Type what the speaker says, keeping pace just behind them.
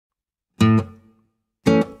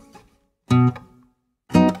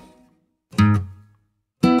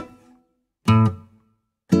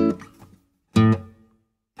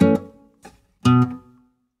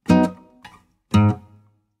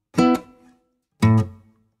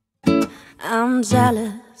I'm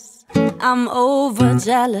jealous, I'm over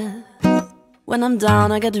jealous. When I'm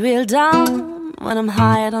down I get real down. When I'm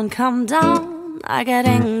high I don't come down. I get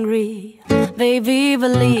angry, baby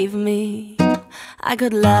believe me. I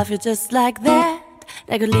could love you just like that.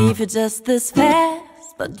 I could leave you just this fast.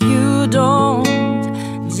 But you don't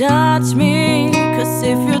judge me, 'cause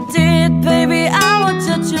if you did, baby, I would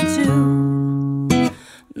judge you too.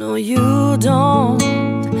 No, you don't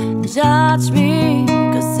judge me,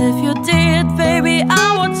 'cause if you did, baby,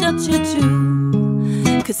 I would judge you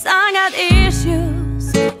too. 'Cause I got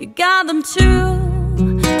issues, you got them too.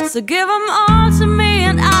 So give them all to me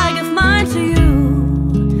and I give mine to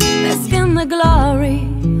you. Bask in the glory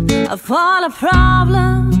of all our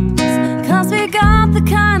problems, 'cause we got the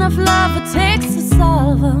kind of love it takes to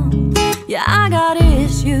solve them. Yeah, I got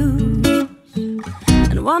issues,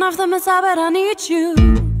 and one of them is I bet I need you.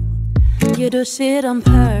 You do shit on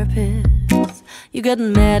purpose. You get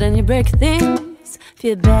mad and you break things.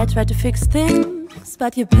 Feel bad, try to fix things,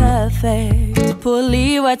 but you're perfect.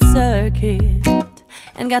 Pulley white circuit,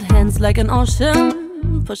 and got hands like an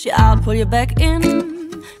ocean. Push you out, pull you back in,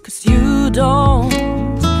 'cause you don't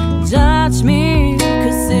judge me.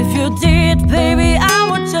 'Cause if you did, baby, I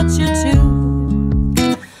would judge you too.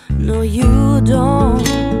 No, you don't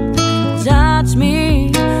judge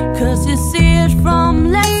me, 'cause you see it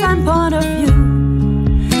from less than point of view.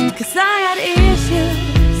 'Cause I got issues,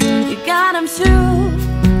 you got them too.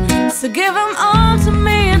 So give them all to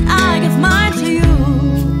me and I give mine to you.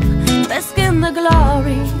 Bask in the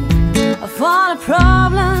glory of all the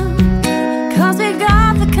problems, 'cause we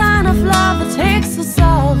got the kind of love it takes to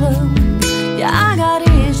solve them. Yeah, I got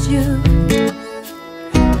issues,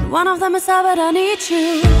 and one of them is I bet I need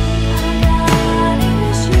you.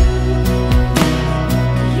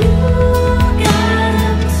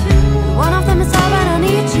 One of them is I bet I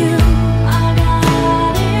need you. I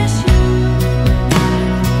got issues,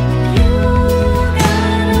 you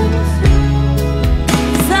got them too.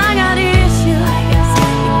 'Cause I got issues,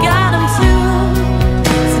 you got them too.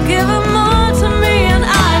 So give them all to me and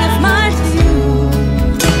I give mine to you.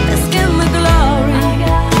 Let's give the glory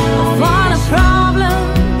of all the problems,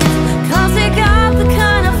 'cause we got the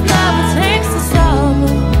kind of love it takes to solve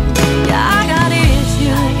them. Yeah, I got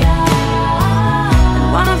issues, and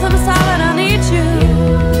one of them is I bet I need you.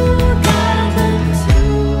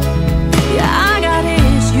 Yeah, I got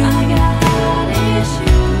issues,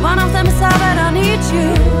 one of them is I bet I need you.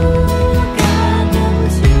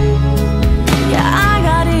 Yeah, I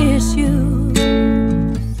got issues,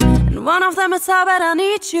 and one of them is I bet I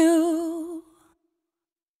need you.